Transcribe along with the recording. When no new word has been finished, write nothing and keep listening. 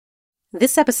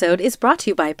This episode is brought to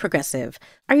you by Progressive.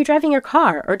 Are you driving your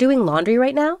car or doing laundry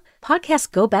right now?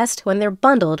 Podcasts go best when they're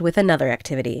bundled with another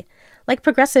activity. Like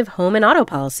Progressive home and auto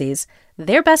policies,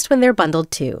 they're best when they're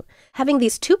bundled too. Having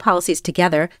these two policies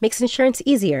together makes insurance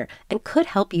easier and could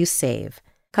help you save.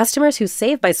 Customers who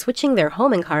save by switching their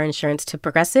home and car insurance to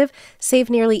Progressive save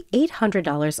nearly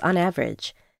 $800 on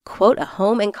average. Quote a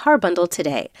home and car bundle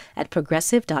today at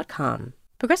Progressive.com.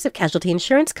 Progressive Casualty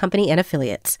Insurance Company and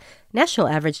Affiliates. National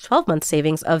average 12-month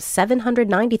savings of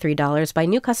 $793 by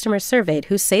new customers surveyed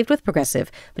who saved with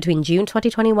Progressive between June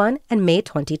 2021 and May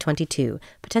 2022.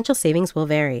 Potential savings will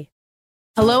vary.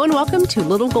 Hello and welcome to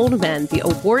Little Gold Men, the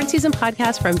award season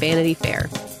podcast from Vanity Fair.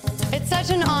 It's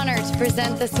such an honor to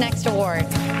present this next award.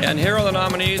 And here are the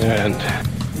nominees. And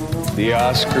the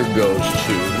Oscar goes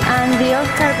to... And the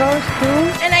Oscar goes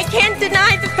to... And I can't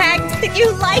deny the fact that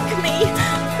you like me.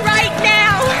 Right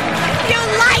now. You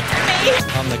like me.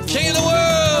 I'm the king of the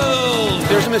world.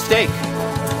 There's a mistake.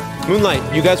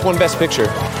 Moonlight, you guys won Best Picture.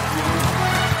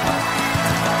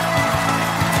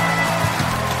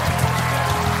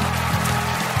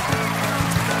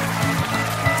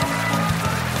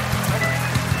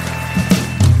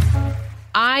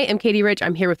 I am Katie Rich.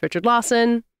 I'm here with Richard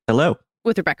Lawson. Hello.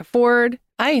 With Rebecca Ford.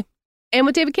 Hi. And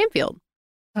with David Camfield.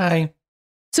 Hi.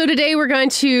 So today we're going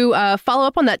to follow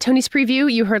up on that Tony's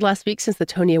preview you heard last week since the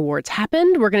Tony Awards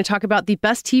happened. We're going to talk about the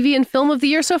best TV and film of the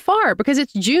year so far because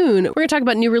it's June. We're going to talk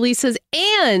about new releases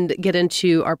and get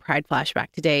into our Pride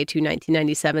flashback today to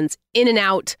 1997's In and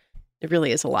Out. It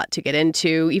really is a lot to get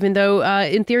into, even though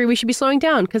in theory we should be slowing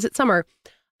down because it's summer.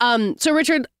 So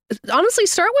Richard, honestly,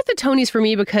 start with the Tonys for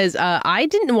me because I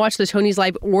didn't watch the Tonys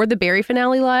live or the Barry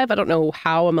finale live. I don't know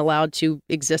how I'm allowed to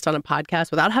exist on a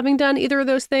podcast without having done either of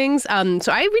those things.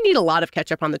 So we need a lot of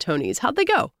catch up on the Tonys. How'd they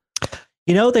go?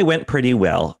 You know, they went pretty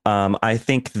well. I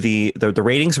think the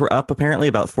ratings were up apparently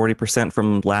about 40%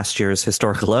 from last year's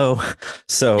historic low.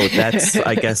 So that's,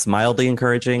 I guess, mildly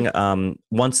encouraging.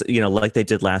 Once, like they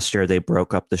did last year, they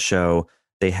broke up the show.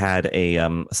 They had a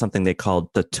something they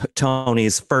called the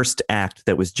Tony's first act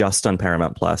that was just on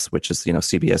Paramount Plus, which is,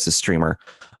 CBS's streamer.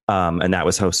 And that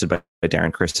was hosted by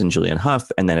Darren Criss and Julian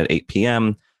Hough. And then at 8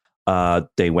 p.m.,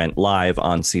 they went live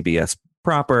on CBS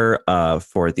proper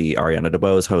for the Ariana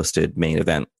DeBose hosted main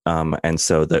event. And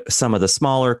so some of the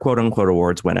smaller quote unquote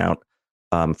awards went out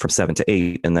from 7 to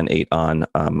 8, and then 8 on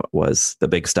was the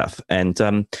big stuff.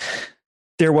 And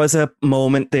there was a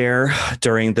moment there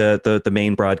during the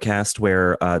main broadcast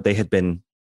where they had been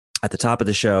at the top of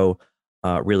the show,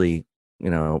 really,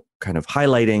 kind of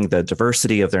highlighting the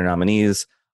diversity of their nominees.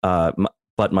 But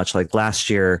much like last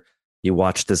year, you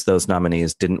watched as those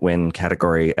nominees didn't win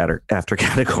category after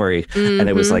category. Mm-hmm. And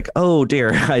it was like, oh,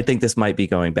 dear, I think this might be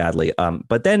going badly.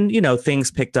 But then,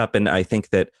 things picked up. And I think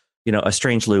that, A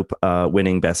Strange Loop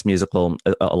winning Best Musical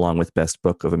along with Best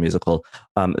Book of a Musical.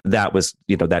 That was,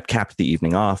 that capped the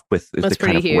evening off with the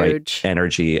kind of huge right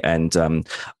energy. And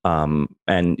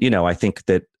I think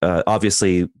that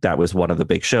obviously that was one of the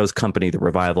big shows. Company, the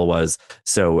revival was.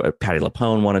 So Patti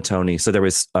LuPone won a Tony. So there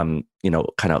was, kind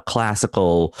of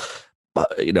classical,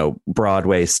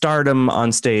 Broadway stardom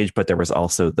on stage, but there was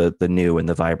also the new and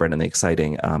the vibrant and the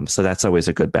exciting. So that's always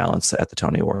a good balance at the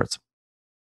Tony Awards.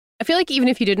 I feel like even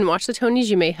if you didn't watch the Tonys,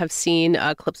 you may have seen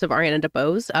clips of Ariana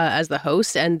DeBose as the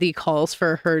host and the calls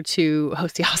for her to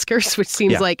host the Oscars, which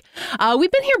seems like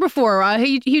we've been here before.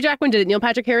 Hugh Jackman did it. Neil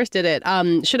Patrick Harris did it.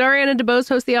 Should Ariana DeBose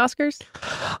host the Oscars?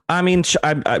 I mean,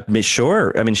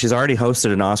 sure. I mean, she's already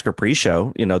hosted an Oscar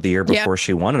pre-show, the year before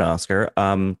she won an Oscar.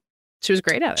 She was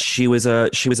great at it. She was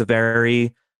a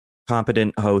very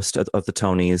competent host of the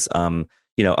Tonys.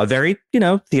 A very,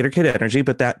 theater kid energy,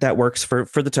 but that works for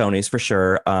the Tonys for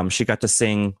sure. She got to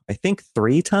sing, I think,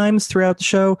 3 times throughout the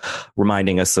show,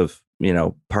 reminding us of,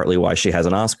 partly why she has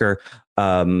an Oscar.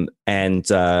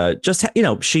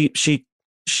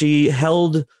 She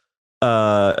held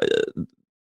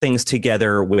things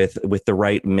together with the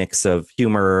right mix of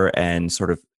humor and sort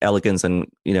of elegance.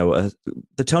 And, the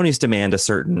Tonys demand a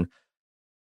certain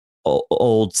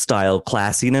old style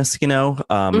classiness,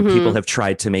 Mm-hmm. People have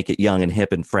tried to make it young and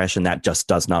hip and fresh, and that just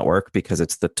does not work because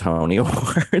it's the Tony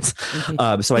Awards.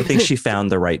 Mm-hmm. So I think she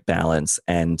found the right balance,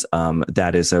 and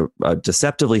that is a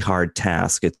deceptively hard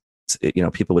task.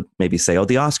 People would maybe say, oh,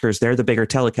 the Oscars, they're the bigger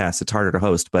telecast, it's harder to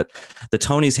host, but the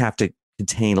Tonys have to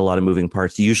contain a lot of moving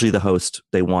parts. Usually the host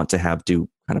they want to have do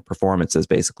kind of performances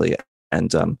basically,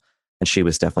 and she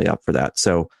was definitely up for that.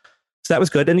 So that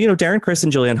was good. And, Darren Criss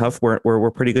and Julianne Hough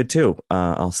were pretty good, too,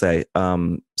 I'll say.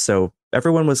 So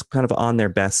everyone was kind of on their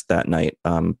best that night,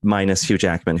 minus Hugh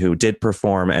Jackman, who did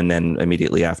perform and then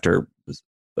immediately after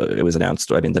it was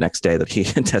announced, I mean, the next day that he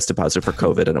tested positive for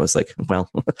COVID. And it was like, well,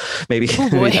 maybe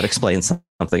that explains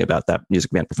something about that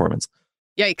Music Man performance.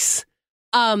 Yikes.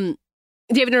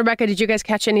 David and Rebecca, did you guys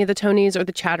catch any of the Tonys or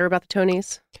the chatter about the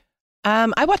Tonys?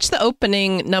 I watched the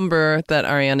opening number that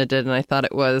Ariana did, and I thought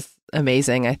it was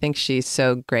amazing. I think she's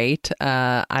so great.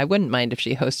 I wouldn't mind if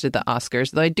she hosted the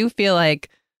Oscars, though I do feel like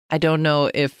I don't know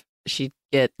if she'd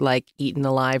get like eaten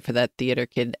alive for that theater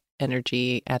kid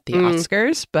energy at the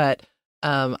Oscars, but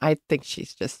I think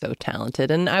she's just so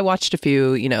talented. And I watched a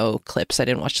few, clips. I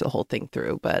didn't watch the whole thing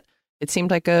through, but it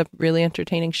seemed like a really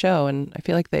entertaining show, and I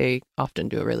feel like they often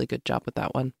do a really good job with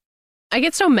that one. I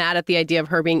get so mad at the idea of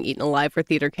her being eaten alive for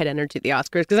theater kid energy at the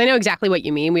Oscars, because I know exactly what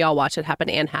you mean. We all watched it happen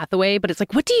to Anne Hathaway, but it's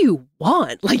like, what do you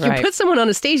want? Like, you put someone on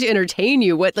a stage to entertain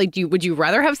you. What, like, would you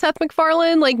rather have Seth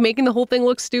MacFarlane, like, making the whole thing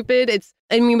look stupid?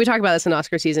 I mean, we talk about this in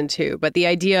Oscar season too, but the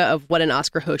idea of what an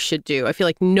Oscar host should do, I feel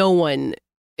like no one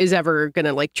is ever going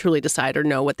to like truly decide or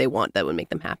know what they want that would make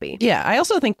them happy. Yeah, I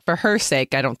also think for her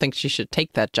sake, I don't think she should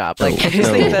take that job. Like, I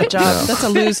just think that job, that's a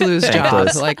lose-lose job.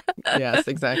 Like, yes,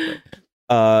 exactly.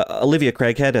 Olivia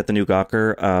Craighead at the New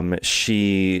Gawker,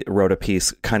 she wrote a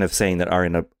piece kind of saying that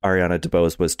Ariana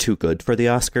DeBose was too good for the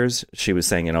Oscars. She was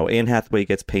saying, Anne Hathaway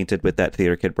gets painted with that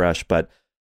theater kid brush, but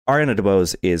Ariana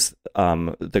DeBose is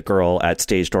the girl at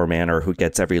Stage Door Manor who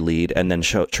gets every lead and then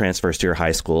transfers to your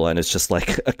high school and is just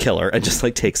like a killer and just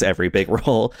like takes every big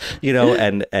role,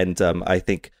 and I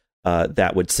think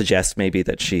that would suggest maybe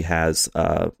that she has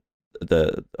a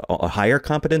higher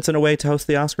competence in a way to host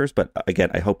the Oscars. But again,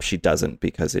 I hope she doesn't,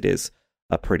 because it is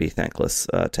a pretty thankless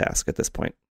task at this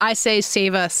point. I say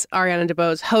save us, Ariana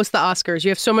DeBose. Host the Oscars.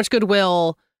 You have so much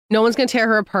goodwill. No one's going to tear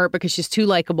her apart because she's too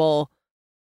likable.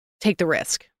 Take the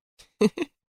risk.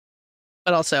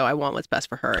 But also, I want what's best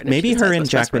for her. And maybe her and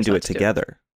Jackman do it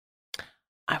together.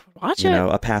 I would watch it.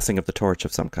 A passing of the torch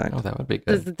of some kind. Oh, that would be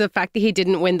good. Does the fact that he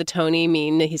didn't win the Tony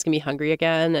mean that he's going to be hungry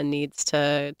again and needs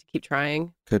to keep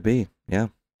trying? Could be, yeah.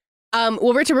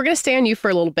 Well, Richard, we're going to stay on you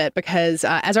for a little bit because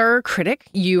as our critic,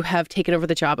 you have taken over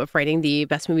the job of writing the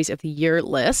Best Movies of the Year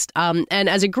list. And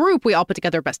as a group, we all put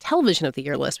together Best Television of the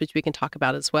Year list, which we can talk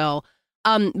about as well.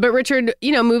 But Richard,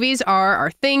 movies are our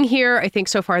thing here. I think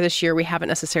so far this year, we haven't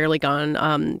necessarily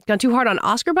gone too hard on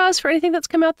Oscar buzz for anything that's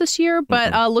come out this year.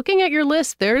 But looking at your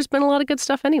list, there's been a lot of good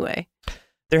stuff anyway.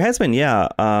 There has been, yeah.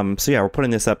 We're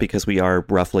putting this up because we are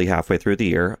roughly halfway through the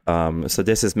year. So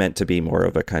this is meant to be more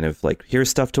of a kind of like, here's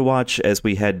stuff to watch as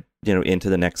we head, into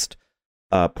the next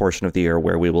portion of the year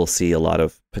where we will see a lot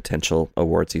of potential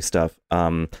awardsy stuff.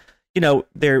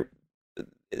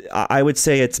 I would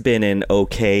say it's been an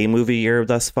okay movie year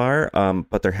thus far,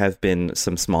 but there have been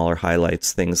some smaller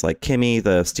highlights, things like Kimmy,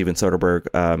 the Steven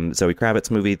Soderbergh, Zoe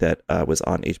Kravitz movie that was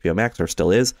on HBO Max, or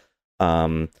still is.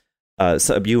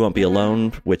 So You Won't Be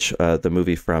Alone, which the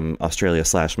movie from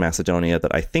Australia/Macedonia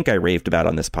that I think I raved about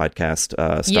on this podcast.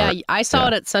 I saw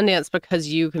it at Sundance because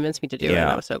you convinced me to do it, and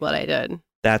I was so glad I did.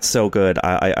 That's so good.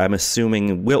 I'm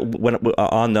assuming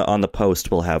on the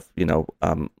post we'll have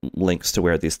links to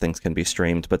where these things can be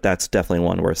streamed, but that's definitely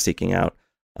one worth seeking out.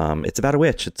 It's about a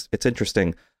witch. It's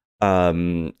interesting.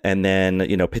 And then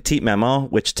Petite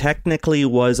Maman, which technically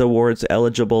was awards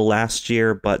eligible last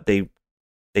year, but they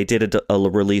did a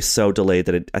release so delayed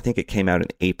that I think it came out in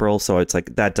April. So it's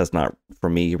like that does not for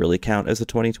me really count as a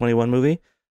 2021 movie.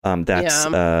 That's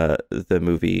the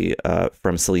movie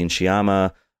from Celine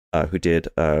Sciamma, who did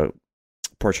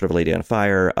Portrait of a Lady on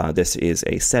Fire. This is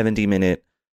a 70-minute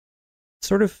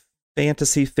sort of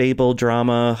fantasy fable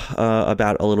drama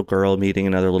about a little girl meeting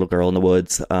another little girl in the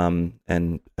woods.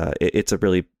 It's a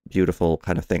really beautiful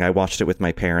kind of thing. I watched it with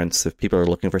my parents. If people are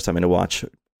looking for something to watch,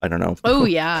 I don't know. Oh,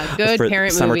 yeah. Good for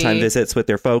parent summertime movie. visits with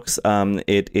their folks.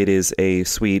 It is a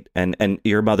sweet, and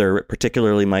your mother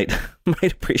particularly might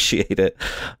appreciate it.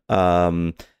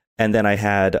 And then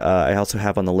I also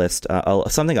have on the list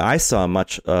something I saw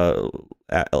much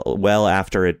well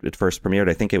after it first premiered.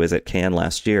 I think it was at Cannes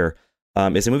last year.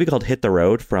 Is a movie called Hit the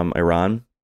Road from Iran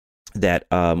that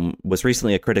was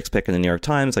recently a critic's pick in the New York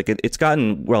Times. Like it's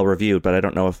gotten well reviewed, but I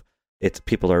don't know if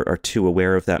people are too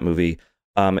aware of that movie.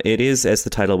 It is, as the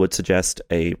title would suggest,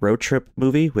 a road trip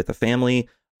movie with a family,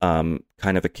 kind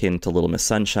of akin to Little Miss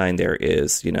Sunshine. There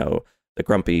is, the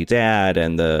grumpy dad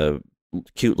and the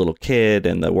cute little kid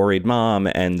and the worried mom,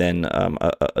 and then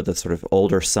the sort of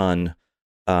older son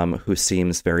who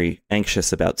seems very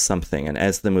anxious about something. And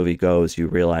as the movie goes, you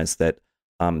realize that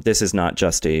this is not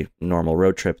just a normal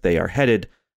road trip. They are headed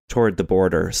toward the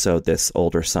border so this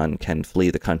older son can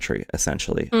flee the country,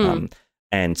 essentially.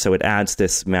 And so it adds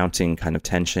this mounting kind of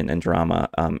tension and drama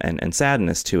and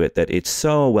sadness to it that it's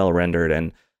so well rendered.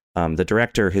 And The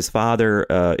director, his father,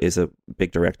 is a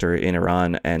big director in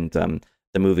Iran, and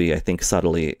the movie, I think,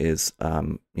 subtly is,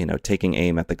 taking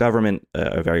aim at the government,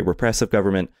 a very repressive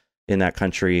government in that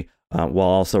country, while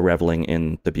also reveling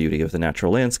in the beauty of the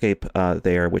natural landscape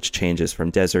there, which changes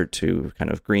from desert to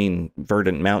kind of green,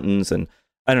 verdant mountains. And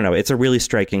I don't know, it's a really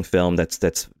striking film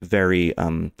that's very,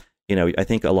 I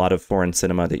think a lot of foreign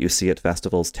cinema that you see at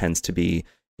festivals tends to be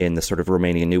in the sort of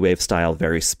Romanian New Wave style,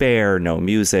 very spare, no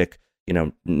music,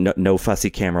 no fussy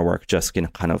camera work, just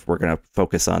we're going to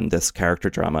focus on this character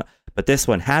drama. But this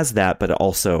one has that, but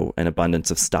also an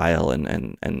abundance of style,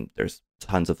 and there's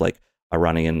tons of like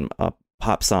Iranian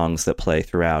pop songs that play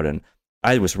throughout. And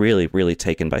I was really, really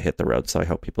taken by Hit the Road, so I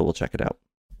hope people will check it out.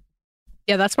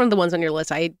 Yeah, that's one of the ones on your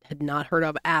list I had not heard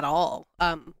of at all,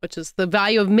 which is the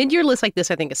value of mid-year lists like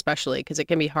this, I think, especially because it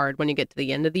can be hard when you get to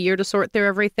the end of the year to sort through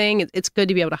everything. It's good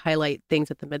to be able to highlight things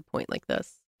at the midpoint like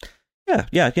this.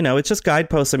 Yeah, it's just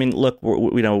guideposts. I mean, look,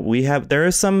 there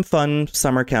is some fun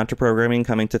summer counter programming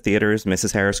coming to theaters.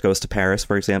 Mrs. Harris Goes to Paris,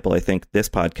 for example. I think this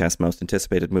podcast's most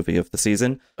anticipated movie of the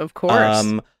season. Of course.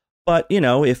 But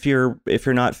if you're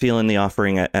not feeling the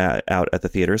offering out at the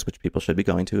theaters, which people should be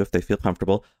going to if they feel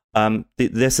comfortable,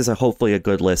 this is hopefully a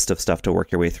good list of stuff to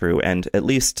work your way through. And at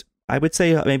least I would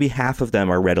say maybe half of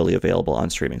them are readily available on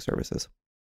streaming services.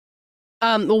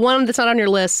 The one that's not on your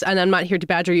list, and I'm not here to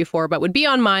badger you for, but would be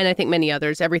on mine, I think many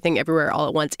others, Everything Everywhere All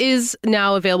at Once, is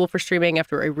now available for streaming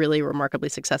after a really remarkably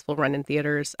successful run in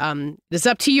theaters. It's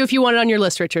up to you if you want it on your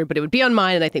list, Richard, but it would be on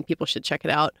mine, and I think people should check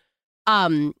it out.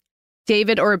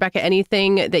 David or Rebecca,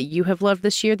 anything that you have loved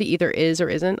this year that either is or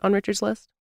isn't on Richard's list?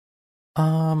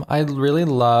 I really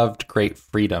loved Great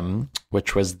Freedom,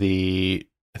 which was the,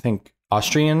 I think,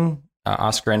 Austrian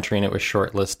Oscar entry, and it was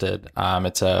shortlisted.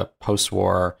 It's a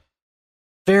post-war,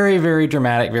 very, very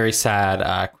dramatic, very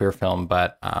sad queer film,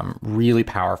 but really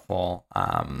powerful.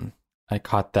 I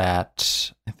caught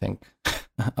that, I think,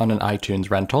 on an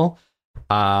iTunes rental.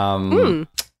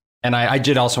 And I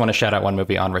did also want to shout out one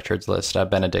movie on Richard's list,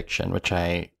 Benediction, which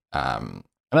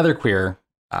another queer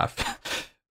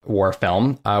war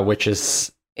film, which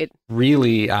is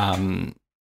really, I'm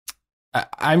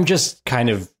just kind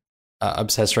of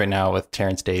obsessed right now with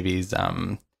Terrence Davies'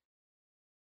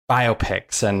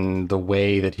 biopics and the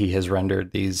way that he has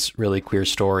rendered these really queer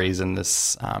stories in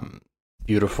this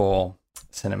beautiful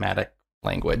cinematic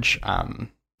language.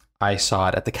 I saw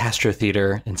it at the Castro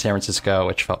Theater in San Francisco,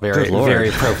 which felt very, very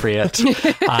appropriate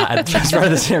as part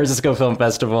of the San Francisco Film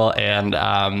Festival.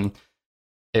 And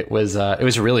it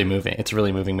was really moving. It's a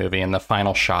really moving movie. And the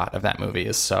final shot of that movie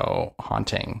is so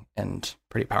haunting and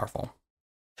pretty powerful.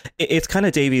 It's kind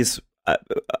of Davies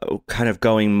kind of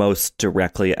going most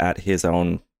directly at his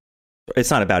own.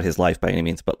 It's not about his life by any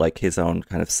means, but like his own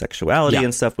kind of sexuality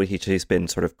and stuff, which he's been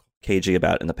sort of cagey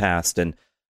about in the past. And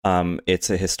it's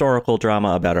a historical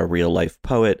drama about a real life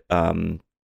poet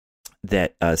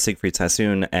that Siegfried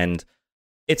Sassoon, and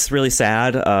it's really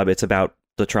sad. It's about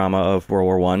the trauma of World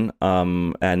War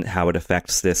I and how it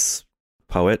affects this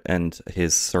poet and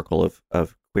his circle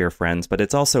of queer friends. But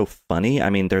it's also funny. I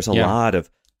mean, there's a lot of.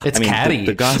 Catty.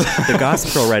 The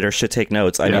gospel writer should take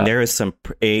notes. I mean, there is some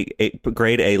a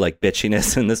grade A like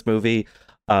bitchiness in this movie,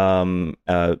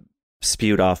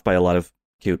 spewed off by a lot of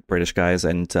cute British guys,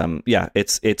 and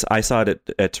it's. I saw it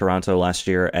at Toronto last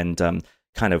year, and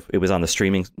it was on the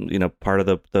streaming, part of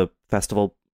the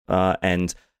festival,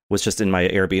 and was just in my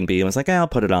Airbnb and was like, I'll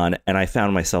put it on, and I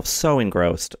found myself so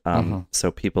engrossed. So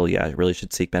people, really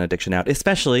should seek Benediction out,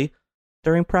 especially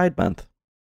during Pride Month.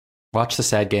 Watch the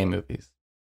sad gay movies.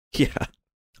 Yeah.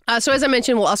 So as I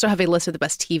mentioned, we'll also have a list of the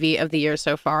best TV of the year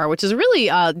so far, which is a really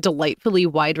delightfully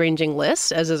wide-ranging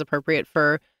list, as is appropriate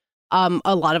for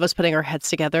a lot of us putting our heads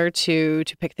together to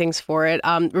pick things for it.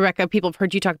 Rebecca, people have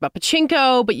heard you talk about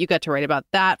Pachinko, but you got to write about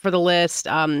that for the list.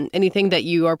 Anything that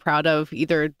you are proud of,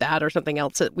 either that or something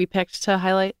else that we picked to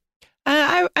highlight?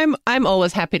 I'm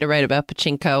always happy to write about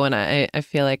Pachinko, and I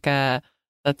feel like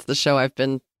that's the show I've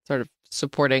been sort of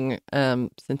supporting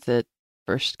since it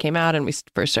first came out and we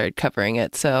first started covering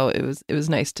it. So it was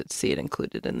nice to see it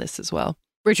included in this as well.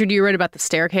 Richard, you wrote about The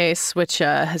Staircase, which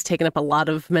has taken up a lot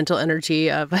of mental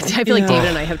energy. I feel like David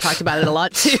and I have talked about it a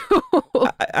lot too.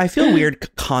 I feel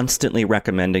weird constantly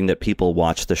recommending that people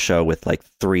watch the show with like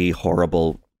 3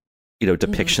 horrible,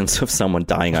 depictions of someone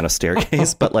dying on a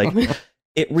staircase, but like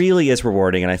it really is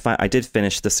rewarding. And I did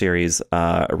finish the series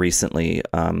recently,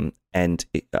 and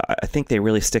I think they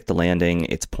really stick the landing.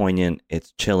 It's poignant.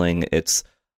 It's chilling. It's,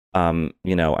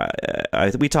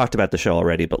 we talked about the show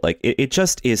already, but like it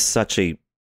just is such a,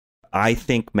 I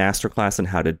think, masterclass in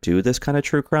how to do this kind of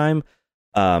true crime.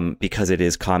 because it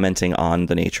is commenting on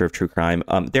the nature of true crime.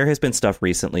 There has been stuff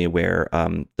recently where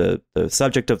the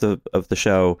subject of the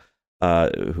show,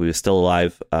 who is still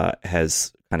alive,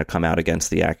 has kind of come out against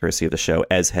the accuracy of the show,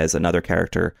 as has another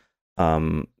character, a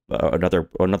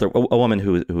woman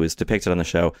who is depicted on the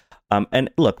show. And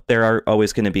look, there are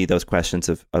always going to be those questions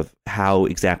of how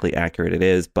exactly accurate it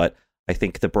is, but I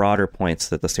think the broader points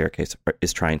that The Staircase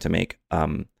is trying to make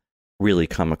really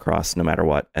come across no matter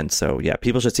what. And so, yeah,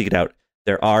 people should seek it out.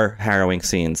 There are harrowing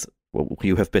scenes.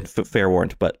 You have been fair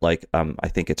warned, but I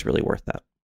think it's really worth that.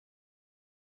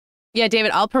 Yeah,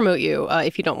 David, I'll promote you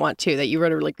if you don't want to, that you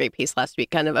wrote a really great piece last week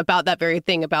kind of about that very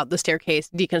thing, about The Staircase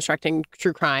deconstructing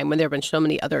true crime when there have been so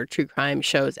many other true crime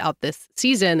shows out this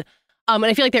season. And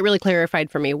I feel like that really clarified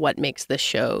for me what makes this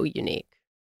show unique.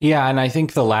 Yeah, and I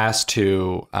think the last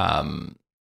two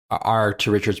are,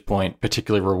 to Richard's point,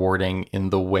 particularly rewarding in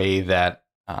the way that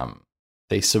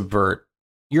they subvert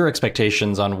your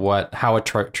expectations on how a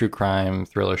true crime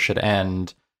thriller should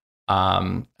end.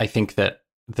 I think that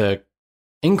the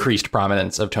increased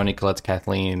prominence of Toni Collette's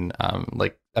Kathleen,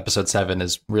 like episode 7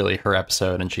 is really her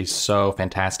episode, and she's so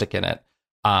fantastic in it.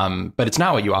 But it's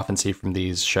not what you often see from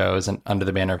these shows. And Under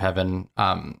the Banner of Heaven,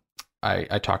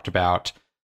 I talked about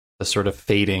the sort of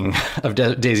fading of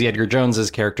Daisy Edgar Jones's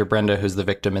character Brenda, who's the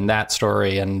victim in that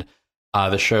story, and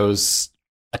the show's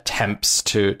attempts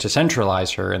to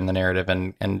centralize her in the narrative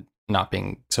and not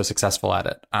being so successful at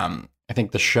it. I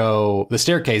think The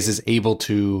Staircase is able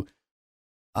to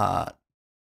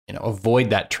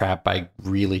avoid that trap by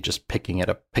really just picking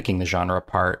the genre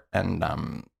apart and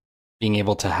being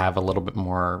able to have a little bit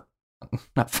more,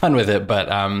 not fun with it, but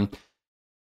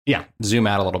zoom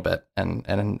out a little bit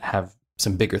and have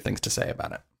some bigger things to say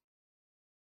about it.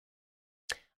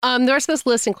 The rest of this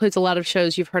list includes a lot of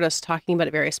shows you've heard us talking about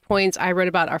at various points. I wrote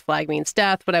about Our Flag Means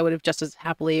Death, but I would have just as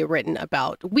happily written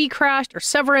about We Crashed or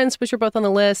Severance, which are both on the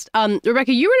list.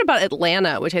 Rebecca, you wrote about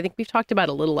Atlanta, which I think we've talked about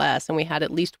a little less, and we had at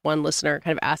least one listener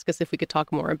kind of ask us if we could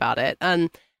talk more about it.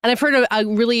 And I've heard a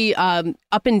really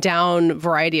up and down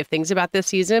variety of things about this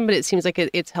season, but it seems like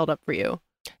it's held up for you.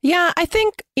 Yeah, I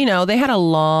think, they had a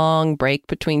long break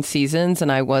between seasons,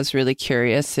 and I was really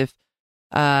curious if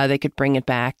they could bring it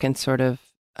back and sort of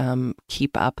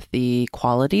keep up the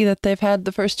quality that they've had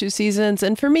the first 2 seasons.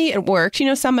 And for me, it works.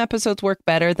 Some episodes work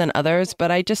better than others,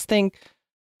 but I just think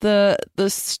the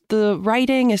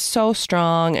writing is so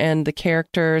strong and the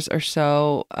characters are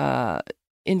so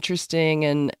interesting.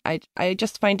 And I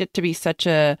just find it to be such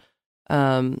a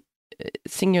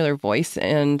singular voice,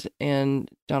 and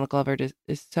Donald Glover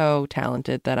is so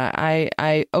talented that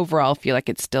I overall feel like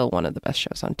it's still one of the best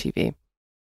shows on TV.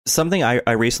 Something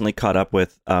I recently caught up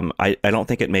with, I don't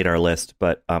think it made our list,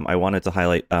 but I wanted to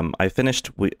highlight, I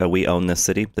finished We Own This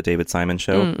City, the David Simon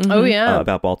show. Mm-hmm. Oh, yeah.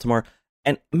 About Baltimore.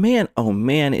 And man,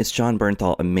 is John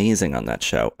Bernthal amazing on that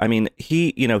show. I mean,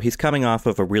 he's coming off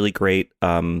of a really great,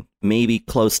 maybe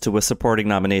close to a supporting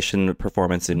nomination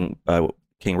performance in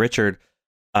King Richard.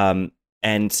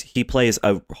 And he plays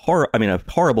a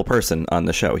horrible person on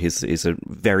the show. He's a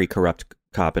very corrupt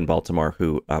cop in Baltimore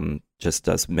who just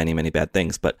does many, many bad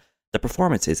things. But the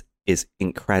performance is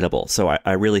incredible. So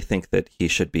I really think that he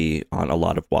should be on a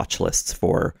lot of watch lists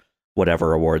for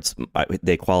whatever awards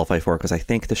they qualify for, because I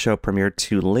think the show premiered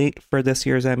too late for this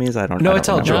year's Emmys. I don't know. It's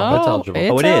eligible. It's eligible.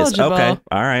 Oh, it is? Okay.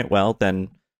 All right. Well, then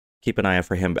keep an eye out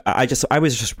for him. I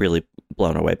was just really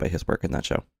blown away by his work in that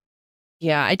show.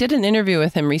 Yeah, I did an interview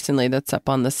with him recently that's up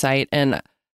on the site, and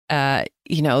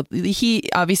he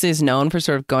obviously is known for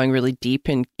sort of going really deep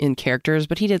in characters,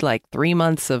 but he did like 3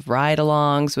 months of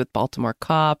ride-alongs with Baltimore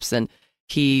cops, and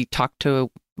he talked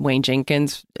to Wayne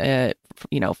Jenkins,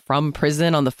 from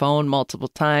prison on the phone multiple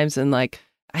times, and I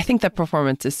think that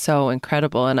performance is so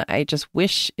incredible, and I just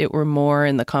wish it were more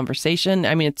in the conversation.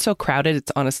 I mean, it's so crowded;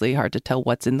 it's honestly hard to tell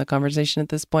what's in the conversation at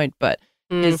this point, but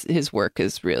his work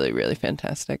is really, really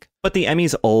fantastic. But the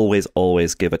Emmys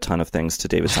always give a ton of things to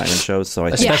David Simon shows, so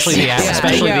especially the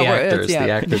actors. The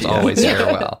actors always fare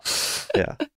well.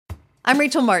 Yeah. I'm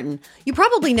Rachel Martin. You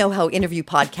probably know how interview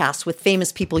podcasts with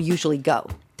famous people usually go.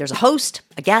 There's a host,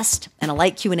 a guest, and a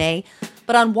light Q&A.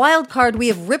 But on Wildcard, we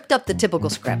have ripped up the typical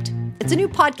script. It's a new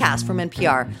podcast from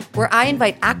NPR where I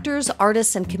invite actors,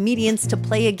 artists, and comedians to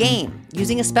play a game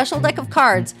using a special deck of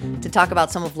cards to talk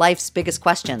about some of life's biggest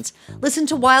questions. Listen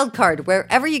to Wildcard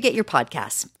wherever you get your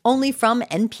podcasts, only from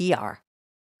NPR.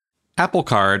 Apple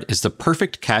Card is the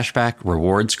perfect cashback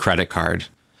rewards credit card.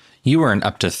 You earn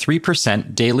up to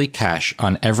 3% daily cash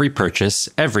on every purchase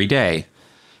every day.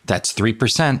 That's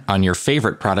 3% on your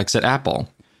favorite products at Apple,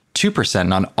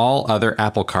 2% on all other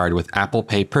Apple Card with Apple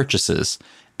Pay purchases,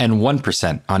 and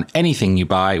 1% on anything you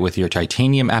buy with your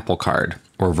titanium Apple Card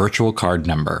or virtual card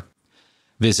number.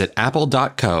 Visit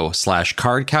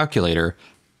apple.co/card calculator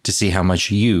to see how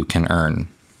much you can earn.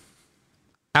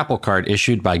 Apple Card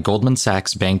issued by Goldman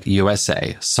Sachs Bank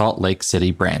USA, Salt Lake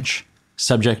City branch.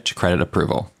 Subject to credit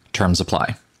approval. Terms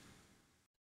apply.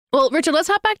 Well, Richard, let's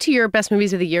hop back to your best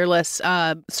movies of the year list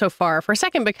so far for a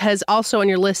second, because also on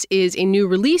your list is a new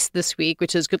release this week,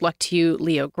 which is Good Luck to You,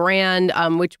 Leo Grand,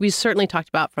 which we certainly talked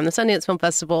about from the Sundance Film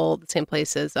Festival, the same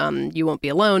place as You Won't Be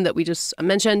Alone that we just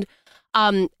mentioned.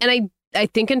 And I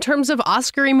think in terms of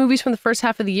Oscar-y movies from the first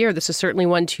half of the year, this is certainly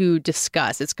one to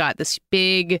discuss. It's got this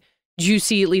big,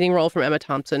 juicy leading role from Emma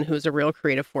Thompson, who is a real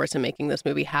creative force in making this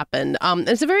movie happen.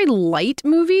 It's a very light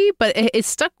movie, but it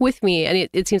stuck with me, and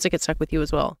it seems like it stuck with you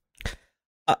as well.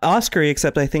 Oscar,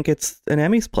 except I think it's an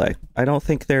Emmys play. I don't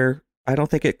think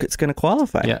it's going to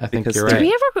qualify. Yeah, I think you're right. Did we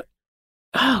ever?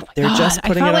 Oh my They're God. just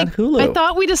putting it on Hulu. I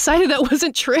thought we decided that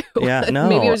wasn't true. Yeah, no.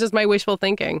 Maybe it was just my wishful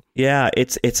thinking. Yeah,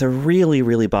 it's a really,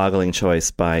 really boggling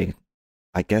choice by,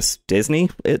 I guess, Disney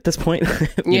at this point.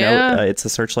 It's a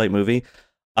Searchlight movie,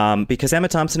 because Emma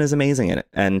Thompson is amazing in it,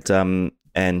 and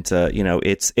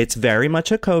it's very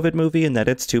much a COVID movie in that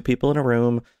it's two people in a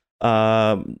room,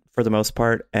 for the most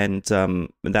part, and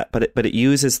but it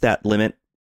uses that limit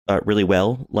really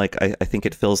well. Like I think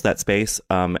it fills that space,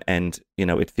 and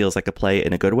it feels like a play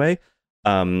in a good way,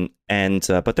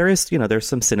 but there is there's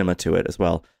some cinema to it as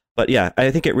well. But yeah, I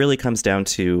think it really comes down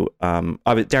to Daryl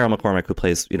McCormack, who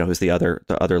plays who's the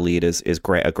other lead, is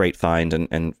great, a great find,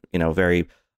 and very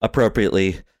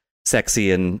appropriately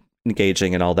sexy and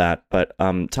engaging and all that. But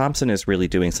Thompson is really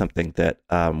doing something that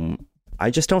I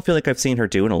just don't feel like I've seen her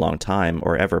do in a long time,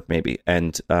 or ever, maybe.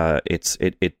 And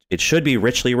it should be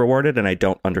richly rewarded, and I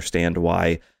don't understand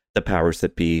why the powers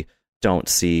that be don't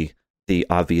see the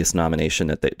obvious nomination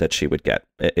that she would get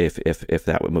if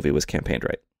that movie was campaigned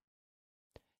right.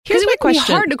 Here's my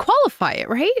question: hard to qualify it,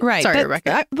 right? Right. Sorry,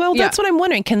 Rebecca. That's what I'm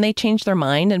wondering. Can they change their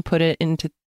mind and put it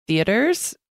into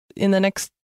theaters in the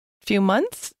next few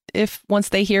months? Once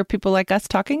they hear people like us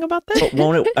talking about this, but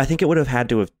won't it? I think it would have had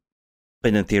to have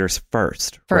been in theaters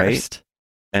first, right?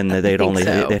 And they'd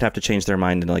have to change their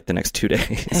mind in like the next 2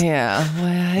 days. Yeah,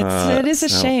 well, it is a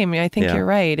shame. I think you're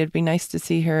right. It'd be nice to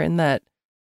see her in that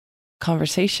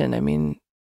conversation. I mean,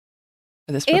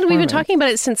 and we've been talking about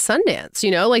it since Sundance.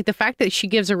 Like the fact that she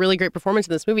gives a really great performance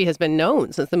in this movie has been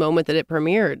known since the moment that it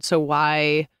premiered. So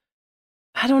why?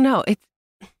 I don't know.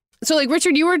 So like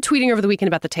Richard, you were tweeting over the weekend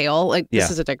about The Tale. Like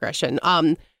this is a digression.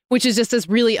 Which is just this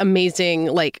really amazing,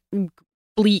 like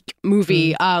bleak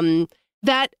movie.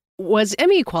 That was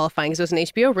Emmy qualifying because it was an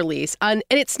HBO release. And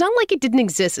it's not like it didn't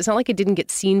exist. It's not like it didn't get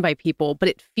seen by people, but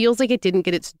it feels like it didn't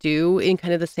get its due in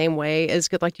kind of the same way as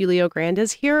Good Luck to You, Leo Grand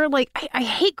is here. Like, I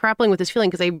hate grappling with this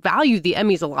feeling because I value the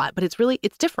Emmys a lot, but it's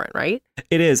different, right?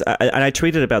 It is. I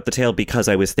tweeted about The Tale because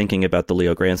I was thinking about the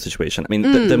Leo Grand situation. I mean,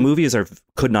 the movies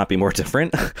could not be more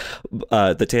different.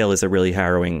 The Tale is a really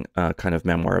harrowing kind of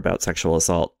memoir about sexual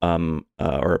assault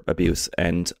or abuse.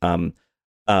 And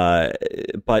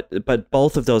but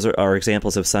both of those are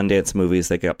examples of Sundance movies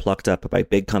that got plucked up by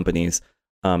big companies,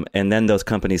 and then those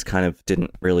companies kind of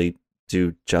didn't really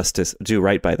do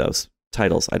right by those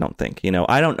titles. I don't think.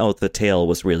 I don't know if The Tale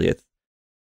was really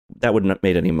that wouldn't have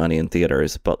made any money in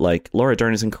theaters, but like Laura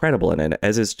Dern is incredible in it,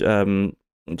 as is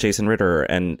Jason Ritter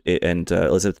and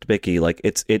Elizabeth Debicki. Like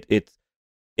it's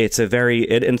a very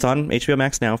it's on HBO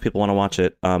Max now if people want to watch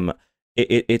it.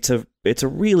 It's a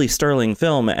really sterling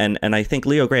film, and I think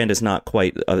Leo Grand is not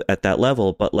quite at that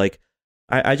level, but like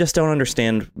I just don't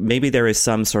understand. Maybe there is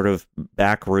some sort of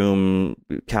backroom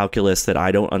calculus that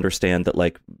I don't understand, that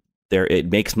like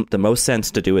it makes the most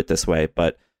sense to do it this way.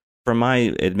 But from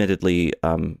my admittedly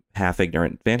half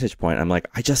ignorant vantage point, I'm like,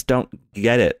 I just don't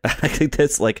get it. I think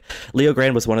that's like Leo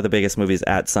Grand was one of the biggest movies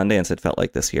at Sundance, it felt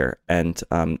like, this year, and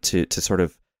to sort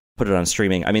of put it on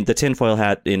streaming. I mean, the tinfoil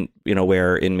hat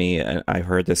where in me, and I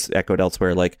heard this echoed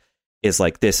elsewhere, like is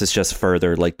like this is just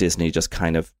further like Disney just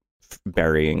kind of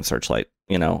burying Searchlight,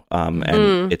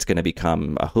 and it's going to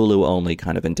become a Hulu only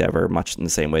kind of endeavor, much in the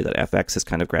same way that FX is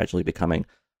kind of gradually becoming,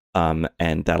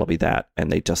 and that'll be that.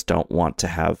 And they just don't want to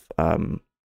have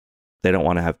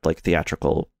like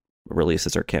theatrical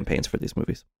releases or campaigns for these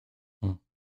movies.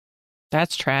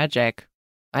 That's tragic.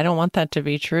 I don't want that to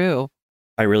be true.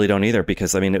 I really don't either,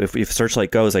 because I mean, if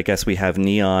Searchlight goes, I guess we have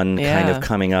Neon kind of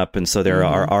coming up, and so there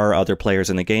are other players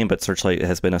in the game, but Searchlight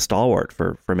has been a stalwart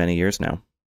for many years now.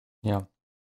 Yeah.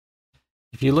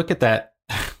 If you look at that,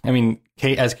 I mean,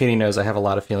 as Katie knows, I have a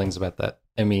lot of feelings about that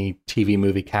Emmy TV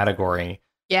movie category.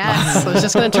 Yes, I was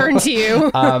just going to turn to you.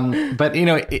 But,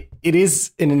 it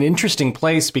is in an interesting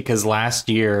place because last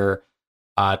year,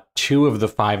 2 of the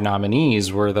 5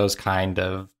 nominees were those kind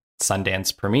of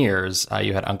Sundance premieres.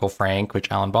 You had Uncle Frank,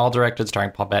 which Alan Ball directed,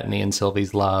 starring Paul Bettany and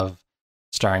Sylvie's Love,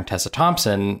 starring Tessa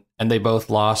Thompson, and they both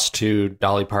lost to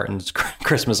Dolly Parton's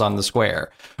Christmas on the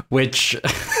Square, which,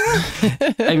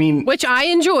 I mean... which I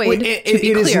enjoyed, it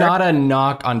is not a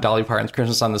knock on Dolly Parton's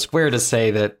Christmas on the Square to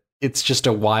say that it's just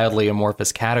a wildly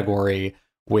amorphous category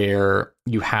where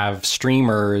you have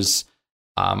streamers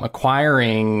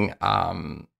acquiring,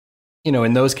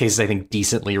 in those cases, I think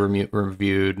decently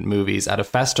reviewed movies out of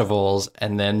festivals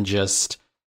and then just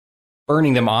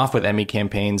burning them off with Emmy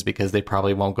campaigns because they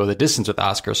probably won't go the distance with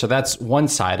Oscars. So that's one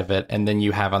side of it. And then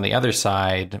you have on the other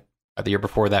side, the year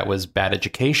before that was Bad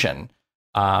Education,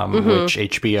 which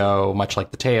HBO, much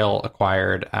like The Tale,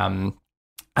 acquired out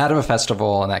of a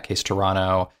festival, in that case,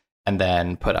 Toronto, and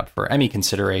then put up for Emmy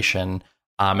consideration.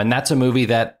 And that's a movie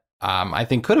that I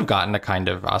think could have gotten a kind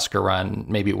of Oscar run.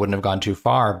 Maybe it wouldn't have gone too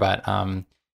far, but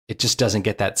it just doesn't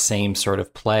get that same sort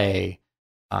of play,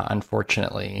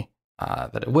 unfortunately,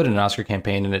 that it would in an Oscar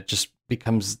campaign. And it just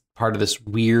becomes part of this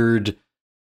weird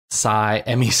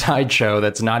Emmy sideshow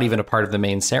that's not even a part of the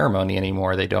main ceremony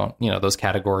anymore. They don't, those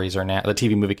categories are now, the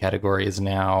TV movie category is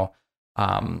now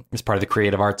as part of the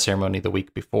creative arts ceremony the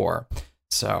week before.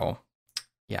 So...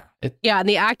 yeah, and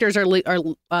the actors are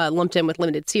lumped in with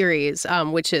limited series,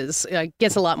 which is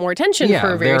gets a lot more attention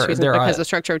for various reasons because of the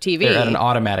structure of TV. They're at an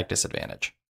automatic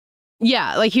disadvantage.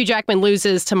 Yeah, like Hugh Jackman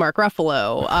loses to Mark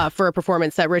Ruffalo for a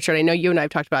performance that, Richard, I know you and I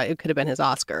have talked about. It could have been his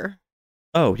Oscar.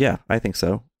 Oh yeah, I think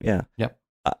so. Yeah. Yep.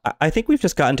 I think we've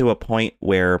just gotten to a point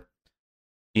where,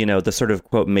 the sort of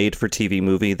quote made for TV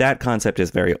movie, that concept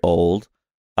is very old.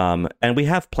 And we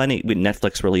have plenty.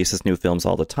 Netflix releases new films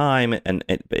all the time, and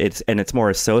it's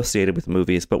more associated with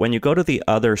movies. But when you go to the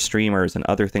other streamers and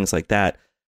other things like that,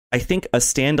 I think a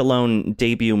standalone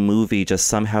debut movie just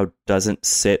somehow doesn't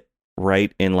sit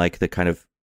right in like the kind of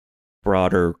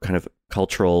broader kind of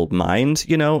cultural mind.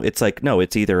 It's like, no,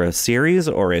 it's either a series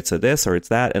or it's a this or it's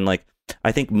that. And like,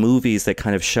 I think movies that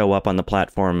kind of show up on the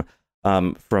platform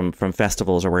from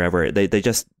festivals or wherever,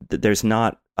 there's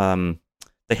not.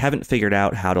 They haven't figured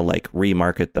out how to like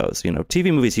remarket those.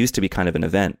 TV movies used to be kind of an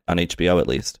event on HBO at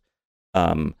least,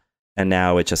 and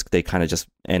now they kind of just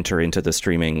enter into the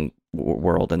streaming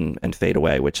world and fade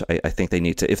away. Which I think they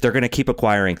need to, if they're going to keep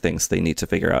acquiring things, they need to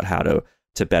figure out how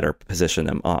to better position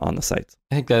them on the sites.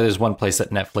 I think that is one place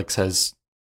that Netflix has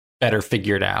better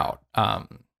figured out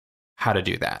how to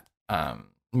do that,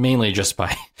 mainly just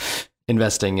by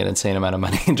investing an insane amount of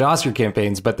money into Oscar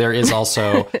campaigns. But there is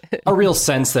also a real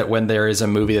sense that when there is a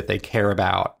movie that they care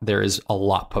about, there is a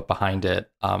lot put behind it,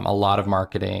 a lot of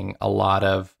marketing, a lot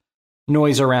of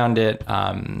noise around it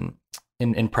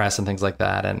in press and things like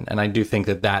that. And I do think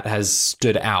that has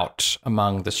stood out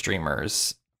among the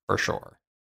streamers for sure.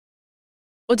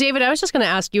 Well, David, I was just going to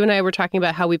ask, you and I were talking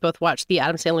about how we both watched the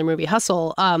Adam Sandler movie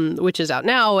Hustle, which is out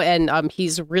now, and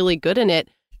he's really good in it.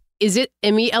 Is it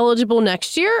Emmy eligible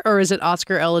next year, or is it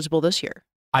Oscar eligible this year?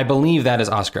 I believe that is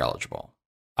Oscar eligible.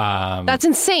 That's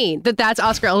insane that's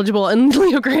Oscar eligible and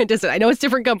Leo Grant isn't. I know it's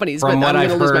different companies, but I'm going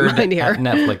to lose my mind here. At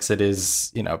Netflix, it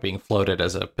is, being floated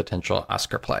as a potential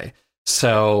Oscar play.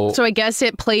 So I guess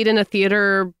it played in a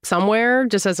theater somewhere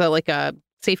just as a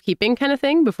safekeeping kind of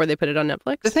thing before they put it on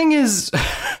Netflix. The thing is,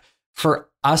 for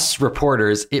us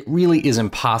reporters, it really is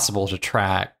impossible to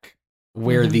track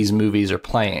where these movies are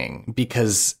playing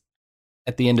because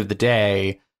at the end of the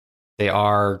day, they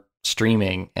are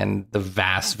streaming, and the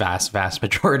vast, vast, vast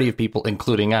majority of people,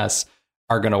 including us,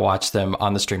 are going to watch them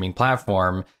on the streaming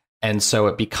platform. And so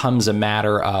it becomes a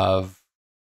matter of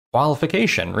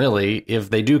qualification, really, if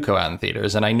they do go out in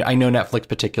theaters. And I know Netflix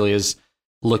particularly is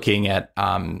looking at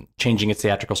changing its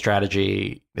theatrical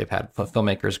strategy. They've had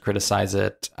filmmakers criticize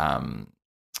it,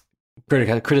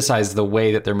 criticize the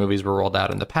way that their movies were rolled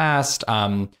out in the past.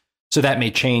 So that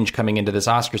may change coming into this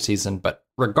Oscar season. But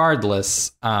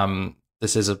regardless,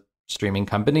 this is a streaming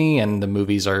company and the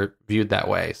movies are viewed that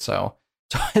way. So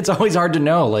it's always hard to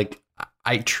know. Like,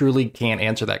 I truly can't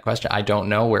answer that question. I don't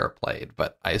know where it played,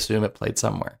 but I assume it played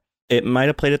somewhere. It might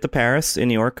have played at the Paris in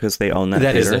New York because they own that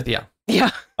theater. Is it, yeah.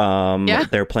 Yeah.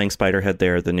 They're playing Spiderhead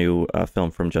there, the new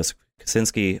film from Joseph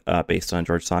Kosinski, based on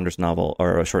George Saunders' novel,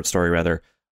 or a short story rather.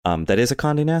 That is a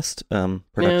Condé Nast production.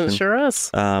 Yeah, it sure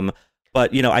is.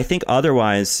 But, I think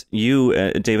otherwise, you,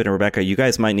 David and Rebecca, you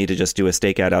guys might need to just do a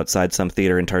stakeout outside some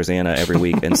theater in Tarzana every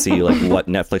week and see what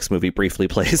Netflix movie briefly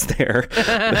plays there,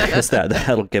 because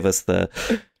that'll give us the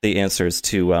answers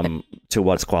to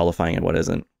what's qualifying and what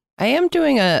isn't. I am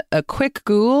doing a quick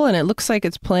Google, and it looks like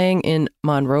it's playing in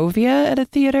Monrovia at a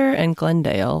theater and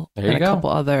Glendale There you and go. a couple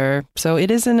other. So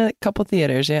it is in a couple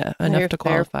theaters, yeah, enough to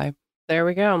qualify. There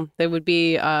we go. They would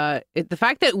be the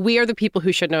fact that we are the people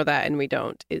who should know that and we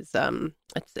don't is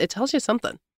it tells you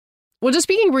something. Well, just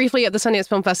speaking briefly at the Sundance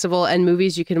Film Festival and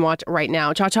movies you can watch right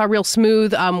now, Cha Cha Real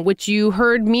Smooth, which you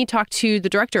heard me talk to the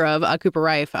director of, Cooper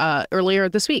Rife, earlier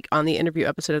this week on the interview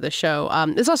episode of the show,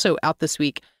 is also out this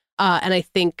week. And I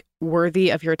think worthy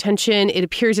of your attention. It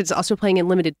appears it's also playing in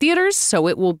limited theaters, so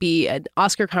it will be an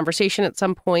Oscar conversation at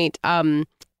some point.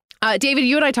 David,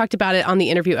 you and I talked about it on the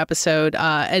interview episode,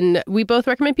 and we both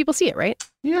recommend people see it, right?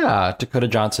 Yeah, Dakota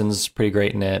Johnson's pretty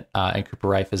great in it, and Cooper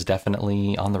Rife is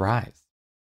definitely on the rise.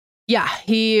 Yeah,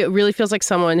 he really feels like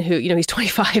someone who, he's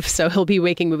 25, so he'll be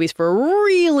making movies for a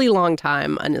really long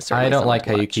time. And I don't like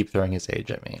how you keep throwing his age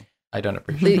at me. I don't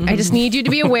appreciate it. I just need you to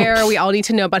be aware. We all need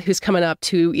to know about who's coming up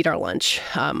to eat our lunch,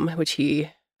 which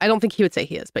I don't think he would say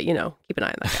he is, but, keep an eye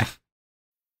on that guy.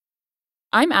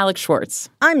 I'm Alex Schwartz.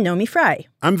 I'm Nomi Fry.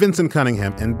 I'm Vincent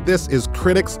Cunningham, and this is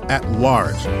Critics at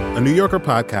Large, a New Yorker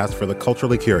podcast for the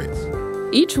culturally curious.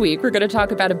 Each week, we're going to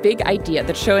talk about a big idea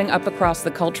that's showing up across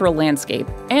the cultural landscape,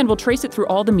 and we'll trace it through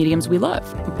all the mediums we love: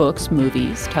 books,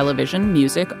 movies, television,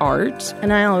 music, art.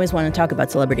 And I always want to talk about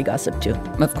celebrity gossip, too.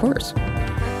 Of course.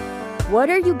 What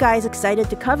are you guys excited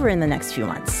to cover in the next few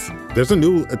months? There's a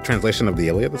new translation of the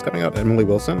Iliad that's coming out, Emily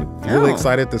Wilson. Really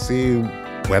excited to see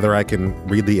whether I can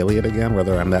read the Iliad again,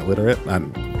 whether I'm that literate. I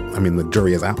mean, the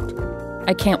jury is out.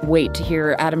 I can't wait to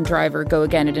hear Adam Driver go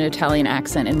again in an Italian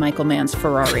accent in Michael Mann's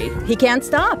Ferrari. He can't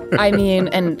stop. I mean,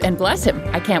 and bless him.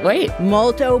 I can't wait.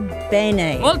 Molto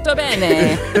bene. Molto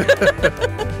bene.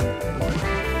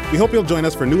 We hope you'll join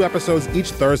us for new episodes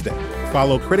each Thursday.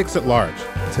 Follow Critics at Large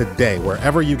today,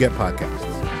 wherever you get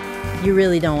podcasts. You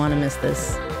really don't want to miss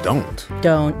this. Don't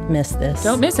miss this.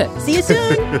 Don't miss it. See you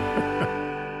soon.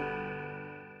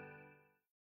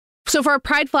 So for our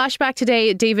Pride Flashback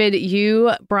today, David,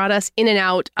 you brought us In and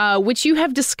Out, which you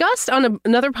have discussed on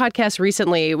another podcast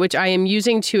recently, which I am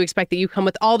using to expect that you come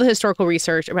with all the historical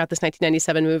research about this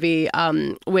 1997 movie,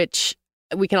 which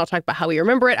we can all talk about how we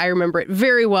remember it. I remember it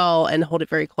very well and hold it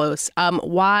very close.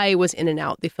 Why was In and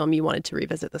Out the film you wanted to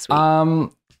revisit this week?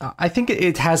 I think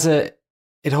it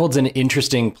holds an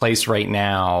interesting place right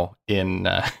now in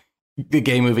the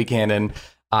gay movie canon.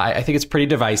 I think it's pretty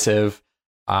divisive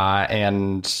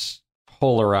and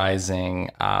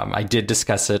polarizing. I did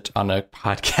discuss it on a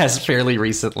podcast fairly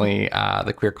recently,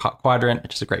 The Queer Quadrant,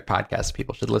 which is a great podcast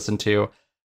people should listen to.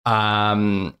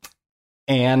 And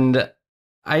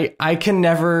I can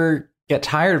never get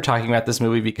tired of talking about this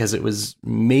movie because it was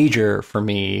major for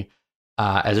me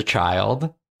as a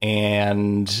child.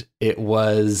 And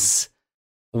it's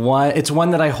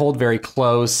one that I hold very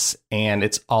close, and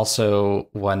it's also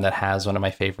one that has one of my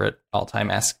favorite all-time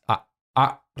one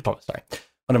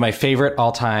of my favorite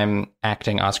all-time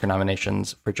acting Oscar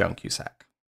nominations for Joan Cusack.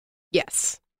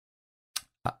 Yes.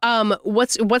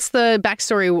 What's the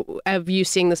backstory of you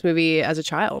seeing this movie as a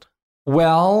child?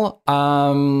 Well,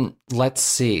 let's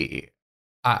see.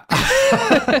 I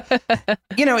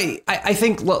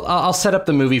think I'll set up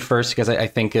the movie first because I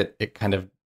think it kind of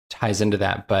ties into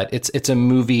that. But it's a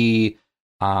movie.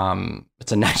 It's a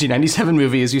 1997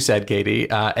 movie, as you said, Katie,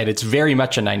 and it's very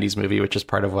much a 90s movie, which is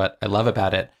part of what I love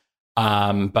about it.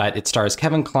 But it stars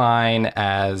Kevin Kline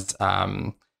as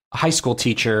a high school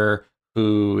teacher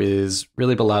who is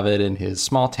really beloved in his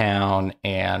small town,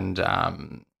 and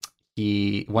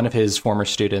one of his former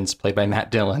students, played by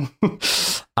Matt Dillon,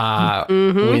 wins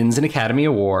an Academy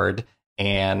Award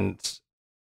and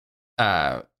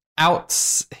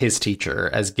outs his teacher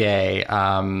as gay,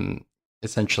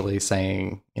 essentially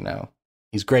saying,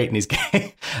 he's great and he's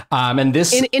gay. And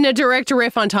this in a direct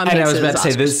riff on Tom Hanks'. And I was about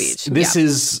to say this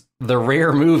is the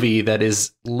rare movie that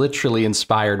is literally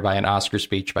inspired by an Oscar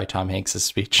speech by Tom Hanks'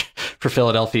 speech for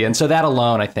Philadelphia. And so that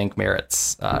alone, I think,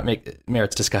 merits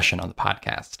discussion on the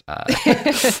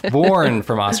podcast, born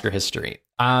from Oscar history.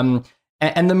 And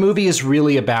the movie is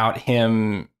really about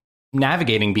him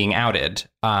navigating being outed.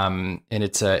 And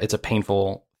it's a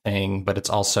painful thing, but it's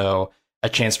also a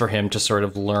chance for him to sort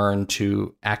of learn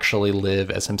to actually live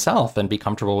as himself and be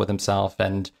comfortable with himself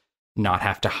and not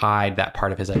have to hide that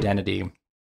part of his identity.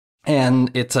 And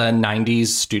it's a 90s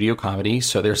studio comedy,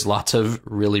 so there's lots of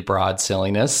really broad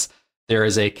silliness. There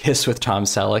is a kiss with Tom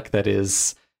Selleck that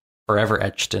is forever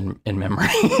etched in memory.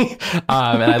 And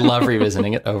I love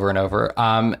revisiting it over and over.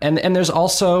 And there's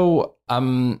also,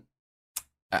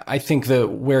 I think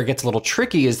where it gets a little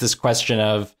tricky is this question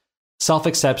of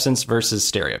self-acceptance versus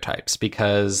stereotypes,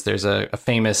 because there's a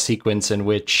famous sequence in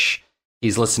which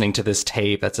he's listening to this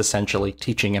tape that's essentially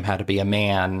teaching him how to be a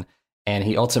man, and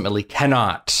he ultimately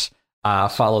cannot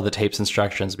follow the tape's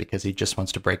instructions because he just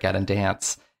wants to break out and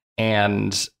dance.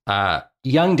 And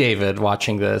young David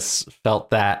watching this found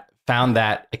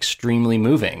that extremely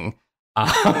moving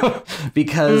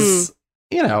because,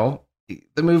 you know,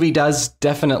 the movie does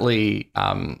definitely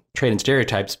trade in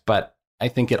stereotypes, but I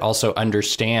think it also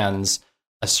understands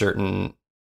a certain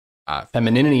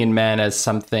femininity in men as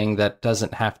something that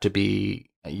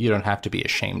you don't have to be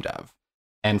ashamed of.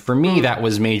 And for me, that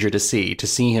was major to see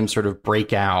him sort of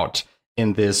break out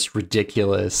in this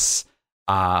ridiculous,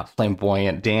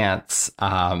 flamboyant dance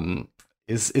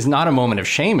is not a moment of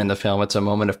shame in the film. It's a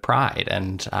moment of pride.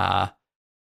 And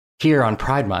here on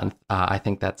Pride Month, I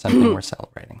think that's something we're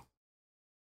celebrating.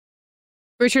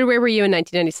 Richard, where were you in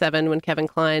 1997 when Kevin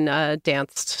Kline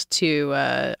danced to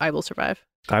I Will Survive?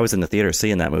 I was in the theater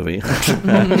seeing that movie.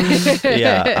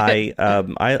 Yeah,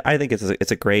 I think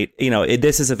it's a great, you know,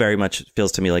 this is a very much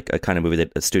feels to me like a kind of movie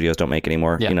that studios don't make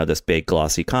anymore. Yeah. You know, this big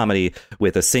glossy comedy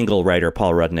with a single writer,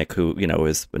 Paul Rudnick, who, you know,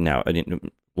 is now a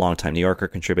longtime New Yorker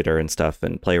contributor and stuff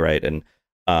and playwright. And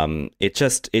it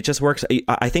just works.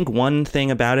 I think one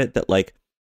thing about it that like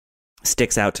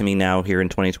sticks out to me now here in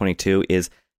 2022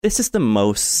 is this is the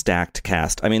most stacked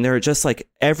cast. I mean, there are just like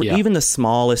even the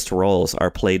smallest roles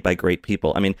are played by great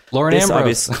people. I mean, Lauren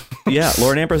Ambrose.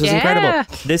 Lauren Ambrose is incredible.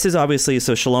 This is obviously,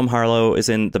 so Shalom Harlow is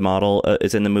in the model,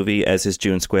 is in the movie, as is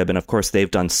June Squibb. And of course, they've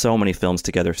done so many films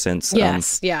together since.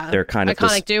 Yes, they're kind of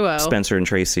iconic duo. Spencer and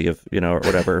Tracy of, you know, or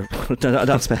whatever.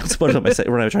 Not Spencer. What am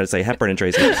I trying to say? Hepburn and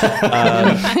Tracy.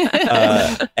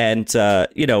 And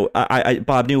you know,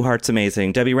 Bob Newhart's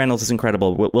amazing. Debbie Reynolds is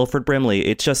incredible. Wilford Brimley.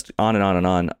 It's just on and on and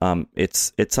on.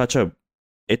 It's such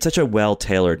a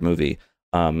well-tailored movie,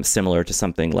 similar to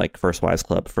something like First Wives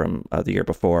Club from the year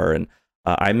before, and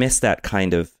I miss that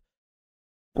kind of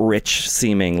rich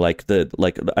seeming, I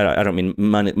don't mean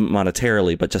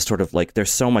monetarily, but just sort of like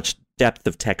there's so much depth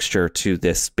of texture to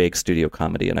this big studio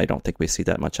comedy, and I don't think we see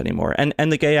that much anymore. And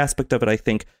the gay aspect of it, I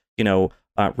think, you know,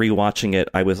 rewatching it,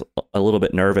 I was a little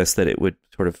bit nervous that it would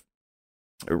sort of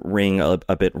ring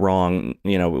a bit wrong,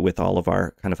 you know, with all of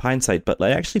our kind of hindsight, but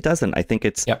it actually doesn't. I think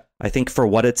I think for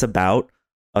what it's about,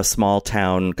 a small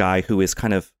town guy who is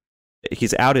kind of,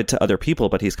 he's outed to other people,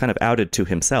 but he's kind of outed to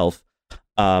himself.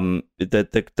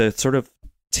 The sort of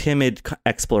timid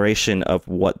exploration of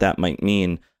what that might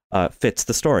mean fits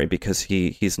the story because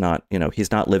he's not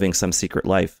living some secret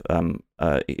life.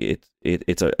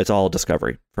 It's all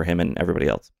discovery for him and everybody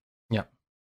else. Yeah.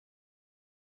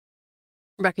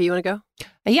 Rebecca, you want to go?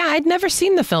 Yeah, I'd never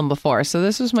seen the film before, so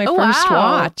this was my first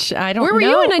watch. I don't know. Where were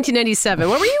you in 1997?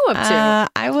 What were you up to?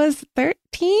 I was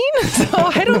 13, so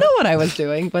I don't know what I was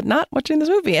doing, but not watching this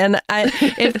movie. And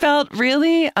it felt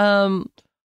really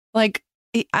like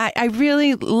I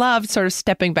really loved sort of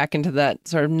stepping back into that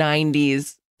sort of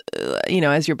 90s, you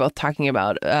know, as you're both talking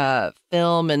about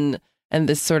film and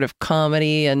this sort of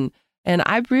comedy. And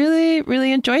I really,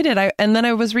 really enjoyed it. And then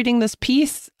I was reading this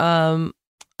piece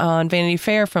on Vanity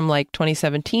Fair from like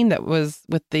 2017 that was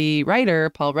with the writer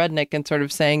Paul Rudnick, and sort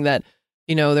of saying that,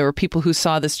 you know, there were people who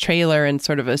saw this trailer and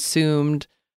sort of assumed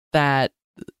that,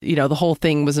 you know, the whole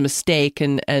thing was a mistake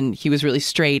and he was really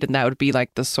straight and that would be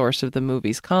like the source of the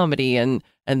movie's comedy, and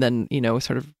then, you know,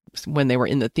 sort of when they were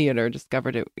in the theater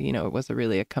discovered it, you know, it was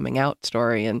really a coming out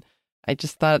story. And I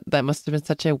just thought that must have been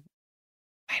such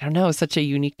a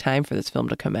unique time for this film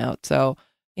to come out. So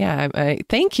yeah, I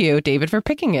thank you, David, for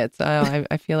picking it. So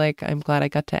I feel like I'm glad I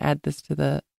got to add this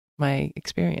to my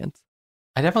experience.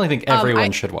 I definitely think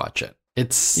everyone should watch it.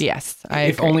 It's if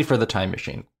agree. only for the time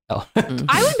machine. I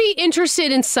would be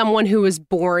interested in someone who was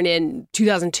born in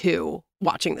 2002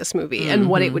 watching this movie and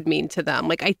what it would mean to them.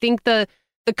 Like, I think the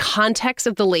context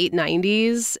of the late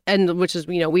 90s, and which is,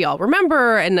 you know, we all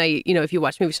remember, and if you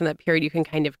watch movies from that period, you can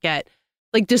kind of get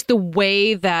like just the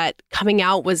way that coming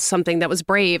out was something that was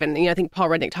brave. And, you know, I think Paul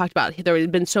Rudnick talked about, there had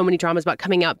been so many dramas about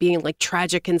coming out being like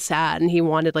tragic and sad, and he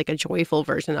wanted like a joyful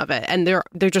version of it. And there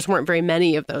just weren't very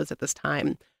many of those at this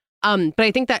time. But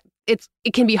I think that it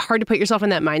can be hard to put yourself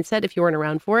in that mindset if you weren't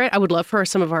around for it. I would love for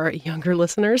some of our younger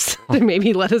listeners to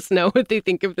maybe let us know what they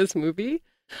think of this movie.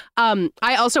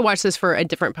 I also watched this for a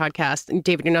different podcast. And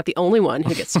David, you're not the only one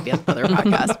who gets to be on another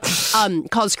podcast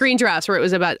called Screen Drafts, where it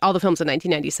was about all the films in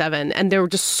 1997. And there were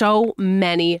just so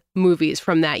many movies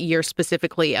from that year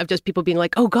specifically of just people being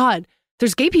like, oh, God,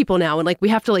 there's gay people now. And like, we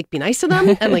have to like be nice to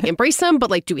them and like embrace them.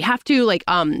 But like, do we have to like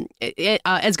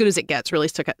As Good as It Gets really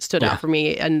stood out for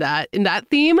me in that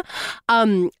theme.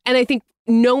 And I think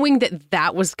knowing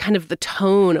that was kind of the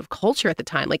tone of culture at the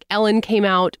time, like Ellen came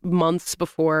out months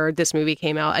before this movie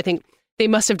came out. I think they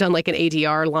must have done like an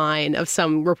ADR line of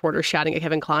some reporter shouting at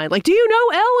Kevin Kline, like, "Do you know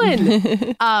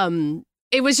Ellen?"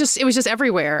 It was just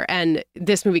everywhere, and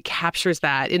this movie captures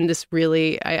that in this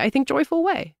really, I think, joyful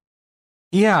way.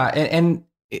 Yeah, and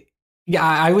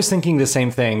I was thinking the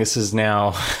same thing. This is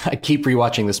now, I keep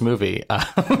rewatching this movie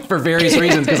for various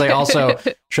reasons, because I also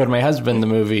showed my husband the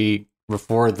movie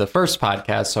before the first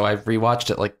podcast, so I've rewatched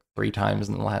it like 3 times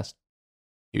in the last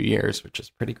few years, which is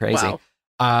pretty crazy. Wow.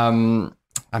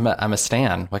 I'm a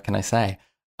stan. What can I say?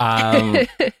 I'm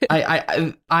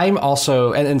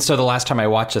also, and so the last time I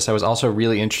watched this, I was also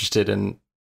really interested in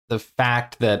the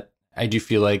fact that I do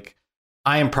feel like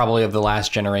I am probably of the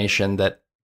last generation that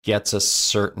gets a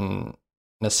certain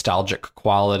nostalgic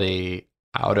quality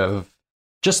out of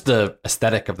just the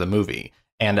aesthetic of the movie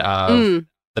and of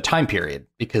the time period,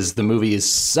 because the movie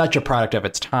is such a product of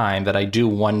its time that I do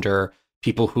wonder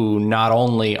people who not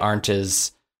only aren't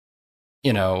as,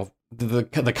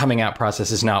 the coming out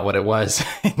process is not what it was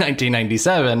in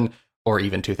 1997 or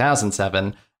even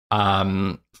 2007.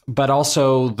 But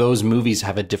also those movies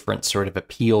have a different sort of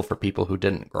appeal for people who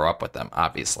didn't grow up with them,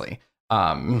 obviously.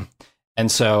 And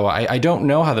so I don't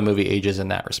know how the movie ages in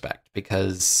that respect,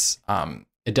 because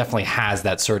it definitely has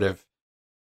that sort of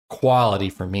quality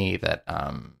for me that,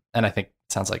 and I think it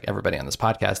sounds like everybody on this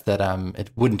podcast, that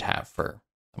it wouldn't have for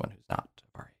someone who's not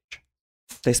our age.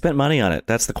 They spent money on it.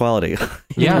 That's the quality.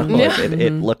 Yeah.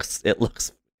 It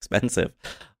looks expensive.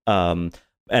 And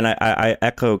I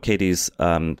echo Katie's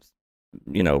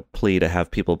plea to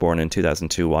have people born in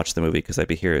 2002 watch the movie, because I'd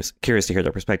be curious to hear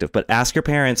their perspective. But ask your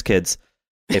parents, kids,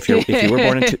 if you were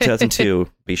born in 2002,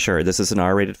 be sure. This is an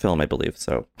R-rated film, I believe.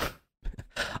 So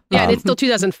yeah, and it's still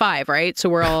 2005, right? So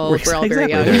we're all very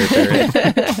young.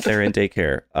 They're in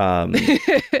daycare.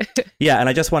 Yeah, and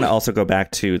I just want to also go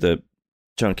back to the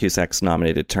Joan Cusack's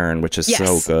nominated turn, which is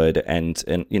so good, and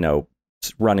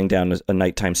running down a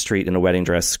nighttime street in a wedding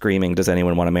dress screaming, "Does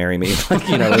anyone want to marry me?"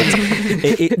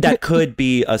 That could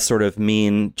be a sort of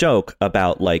mean joke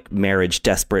about like marriage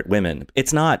desperate women.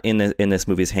 It's not in this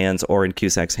movie's hands or in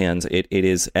Cusack's hands. It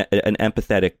is an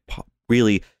empathetic,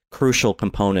 really crucial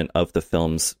component of the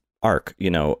film's arc,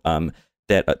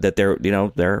 that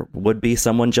there would be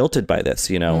someone jilted by this,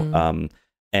 and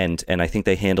I think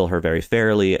they handle her very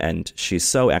fairly, and she's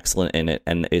so excellent in it,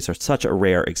 and it's such a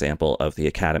rare example of the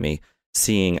Academy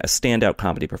seeing a standout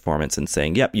comedy performance and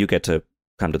saying, "Yep, you get to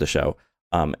come to the show."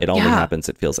 It only happens,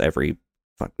 it feels, every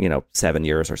 7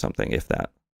 years or something, if that.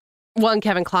 Well, and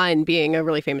Kevin Kline being a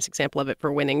really famous example of it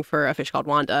for winning for A Fish Called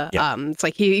Wanda. Yeah. It's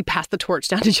like he passed the torch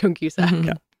down to Joan Cusack.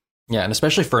 Mm-hmm. Yeah, and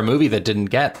especially for a movie that didn't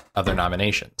get other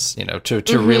nominations,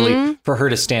 to really, for her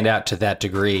to stand out to that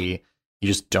degree, you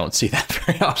just don't see that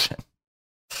very often.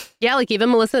 Yeah, like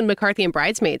even Melissa McCarthy and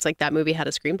Bridesmaids, like that movie had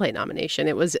a screenplay nomination.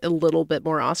 It was a little bit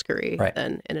more Oscar-y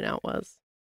than In and Out was.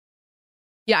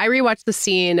 Yeah, I rewatched the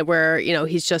scene where,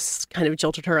 he's just kind of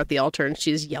jilted her at the altar and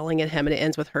she's yelling at him, and it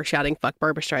ends with her shouting "fuck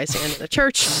Barbra Streisand" in the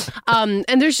church. And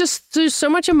there's so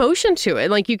much emotion to it.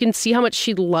 Like you can see how much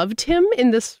she loved him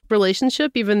in this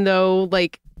relationship, even though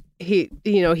like he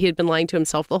had been lying to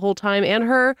himself the whole time and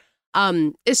her.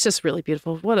 It's just really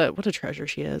beautiful. What a treasure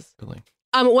she is. Really.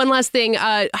 One last thing.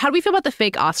 How do we feel about the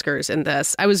fake Oscars in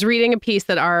this? I was reading a piece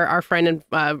that our friend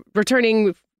and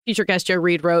returning future guest Joe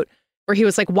Reed wrote, where he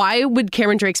was like, "Why would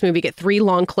Cameron Drake's movie get 3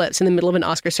 long clips in the middle of an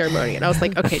Oscar ceremony?" And I was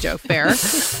like, "Okay, Joe, fair.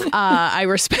 I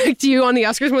respect you on the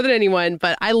Oscars more than anyone,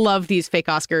 but I love these fake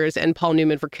Oscars and Paul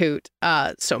Newman for Coot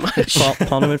so much."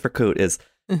 Paul Newman for Coot is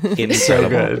incredible. So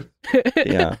good.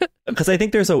 Yeah, because I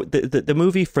think there's the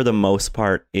movie for the most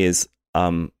part is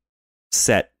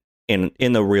set in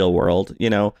the real world,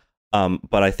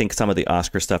 but I think some of the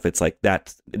Oscar stuff, it's like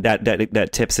that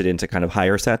tips it into kind of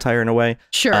higher satire in a way,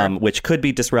 sure, which could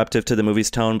be disruptive to the movie's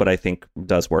tone, but I think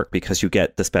does work because you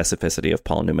get the specificity of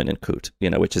Paul Newman in Coot,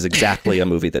 which is exactly a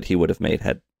movie that he would have made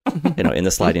had, in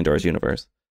the Sliding Doors universe.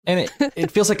 And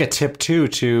it feels like a tip too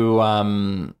to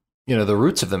the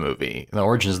roots of the movie, the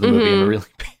origins of the movie, and really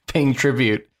paying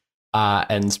tribute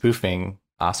and spoofing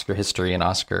Oscar history and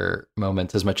Oscar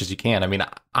moments as much as you can. I mean,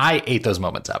 I ate those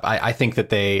moments up. I think that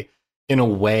they, in a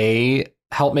way,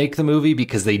 help make the movie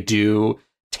because they do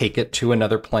take it to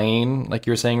another plane, like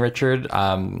you were saying, Richard,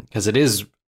 because it is,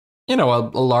 a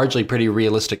largely pretty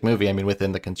realistic movie. I mean,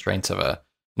 within the constraints of a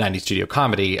 90s studio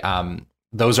comedy,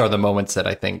 those are the moments that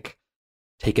I think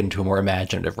take it into a more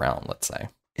imaginative realm, let's say.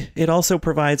 It also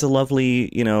provides a lovely,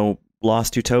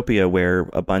 lost utopia where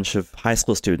a bunch of high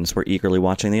school students were eagerly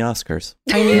watching the Oscars.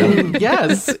 I mean,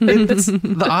 yes,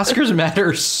 the Oscars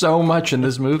matter so much in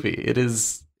this movie. It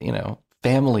is,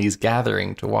 families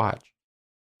gathering to watch.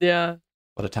 Yeah.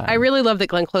 What a time. I really love that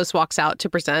Glenn Close walks out to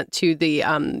present to the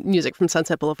music from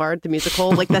Sunset Boulevard, the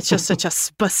musical. Like, that's just such a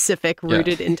specific,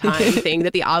 rooted in time thing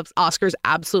that the Oscars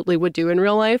absolutely would do in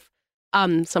real life.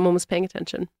 Someone was paying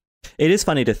attention. It is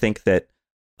funny to think that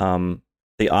the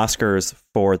Oscars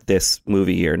for this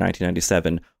movie year,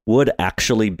 1997, would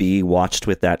actually be watched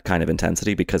with that kind of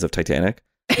intensity because of Titanic.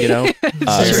 You know,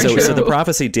 so the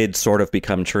prophecy did sort of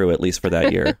become true, at least for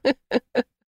that year.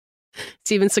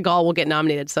 Steven Seagal will get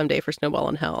nominated someday for Snowball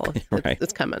in Hell. Right.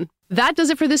 It's coming. That does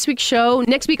it for this week's show.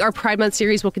 Next week, our Pride Month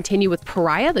series will continue with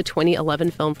Pariah, the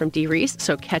 2011 film from Dee Reese.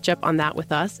 So catch up on that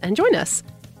with us and join us.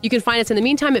 You can find us in the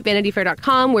meantime at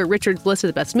VanityFair.com, where Richard's list of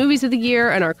the best movies of the year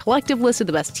and our collective list of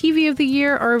the best TV of the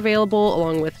year are available,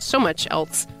 along with so much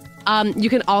else. You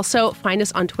can also find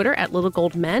us on Twitter at Little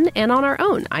Gold Men and on our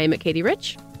own. I am at Katie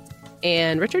Rich.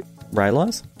 And Richard.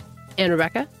 Rylaws. And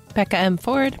Rebecca. Becca M.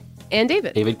 Ford. And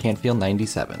David. David Canfield,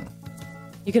 97.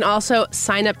 You can also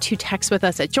sign up to text with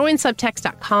us at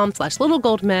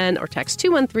joinsubtext.com/littlegoldmen or text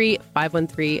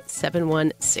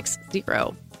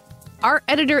 213-513-7160. Our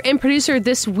editor and producer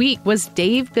this week was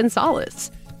Dave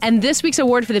Gonzalez. And this week's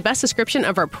award for the best description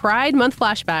of our Pride Month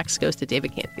flashbacks goes to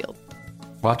David Canfield.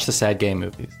 Watch the sad gay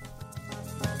movies.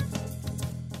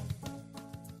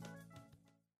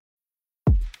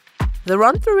 The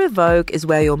Run Through with Vogue is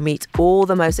where you'll meet all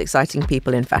the most exciting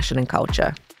people in fashion and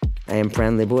culture. I am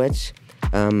Fran Lebowitz,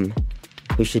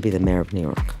 who should be the mayor of New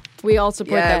York. We all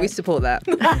support that. Yeah, we support that.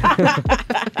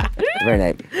 Very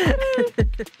nice.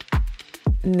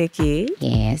 Nikki?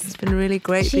 Yes? It's been really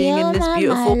great being in this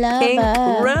beautiful pink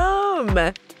room.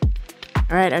 All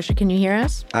right, Usher, can you hear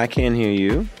us? I can hear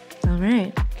you. All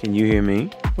right. Can you hear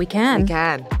me? We can. We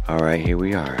can. All right, here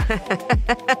we are.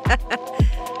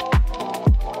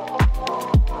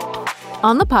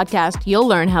 On the podcast, you'll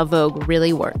learn how Vogue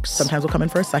really works. Sometimes we'll come in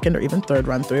for a second or even third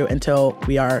run through until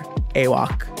we are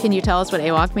AWOC. Can you tell us what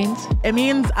AWOC means? It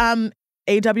means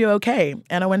AWOK,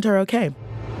 Anna Wintour okay.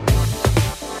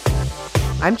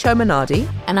 I'm Cho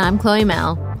Minardi. And I'm Chloe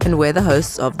Mel. And we're the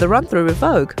hosts of The Run Through with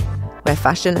Vogue, where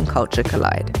fashion and culture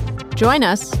collide. Join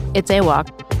us. It's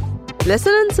AWOC.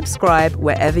 Listen and subscribe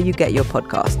wherever you get your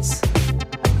podcasts.